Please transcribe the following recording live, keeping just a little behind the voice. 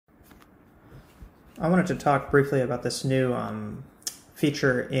I wanted to talk briefly about this new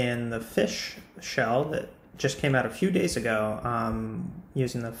feature in the fish shell that just came out a few days ago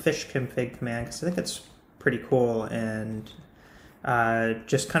using the fish config command, because I think it's pretty cool and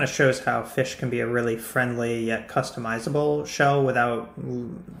just kind of shows how fish can be a really friendly yet customizable shell without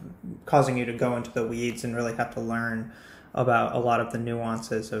causing you to go into the weeds and really have to learn about a lot of the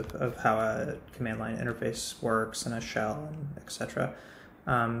nuances of how a command line interface works in a shell, and etc.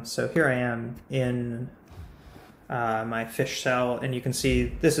 So here I am in my fish shell, and you can see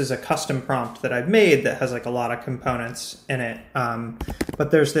this is a custom prompt that I've made that has like a lot of components in it.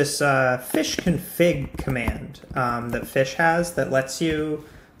 But there's this fish config command that fish has that lets you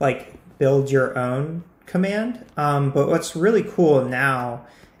like build your own command. But what's really cool now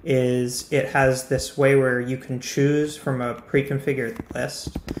is it has this way where you can choose from a pre-configured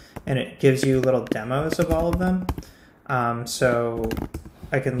list, and it gives you little demos of all of them. So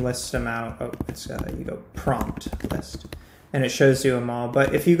I can list them out. Oh, it's you go prompt list, and it shows you them all.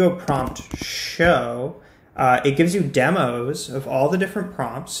 But if you go prompt show, it gives you demos of all the different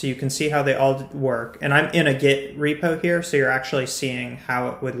prompts, so you can see how they all work. And I'm in a Git repo here, so you're actually seeing how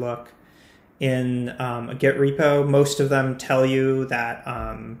it would look in a Git repo. Most of them tell you that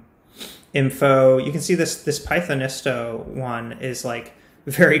info. You can see this Pythonisto one is like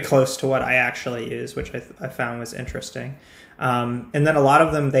very close to what I actually use, which I found was interesting. And then a lot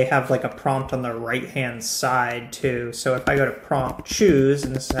of them, they have like a prompt on the right-hand side too. So if I go to prompt choose,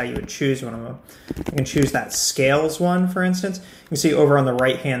 and this is how you would choose one of them, you can choose that scales one, for instance. You can see over on the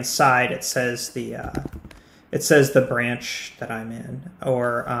right-hand side, it says the branch that I'm in.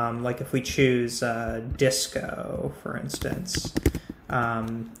 Or like if we choose disco, for instance,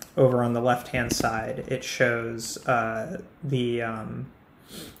 over on the left-hand side, it shows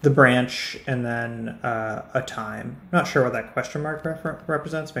the branch and then a time. I'm not sure what that question mark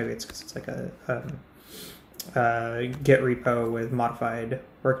represents. Maybe it's because it's like a Git repo with modified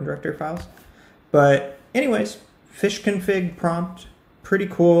working directory files. But anyways, fish config prompt, pretty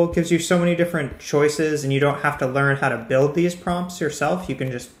cool. Gives you so many different choices, and you don't have to learn how to build these prompts yourself. You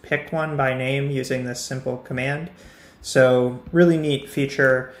can just pick one by name using this simple command. So really neat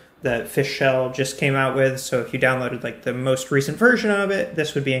feature that Fish Shell just came out with. So if you downloaded like the most recent version of it,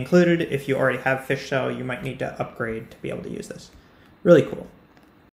 this would be included. If you already have Fish Shell, you might need to upgrade to be able to use this. Really cool.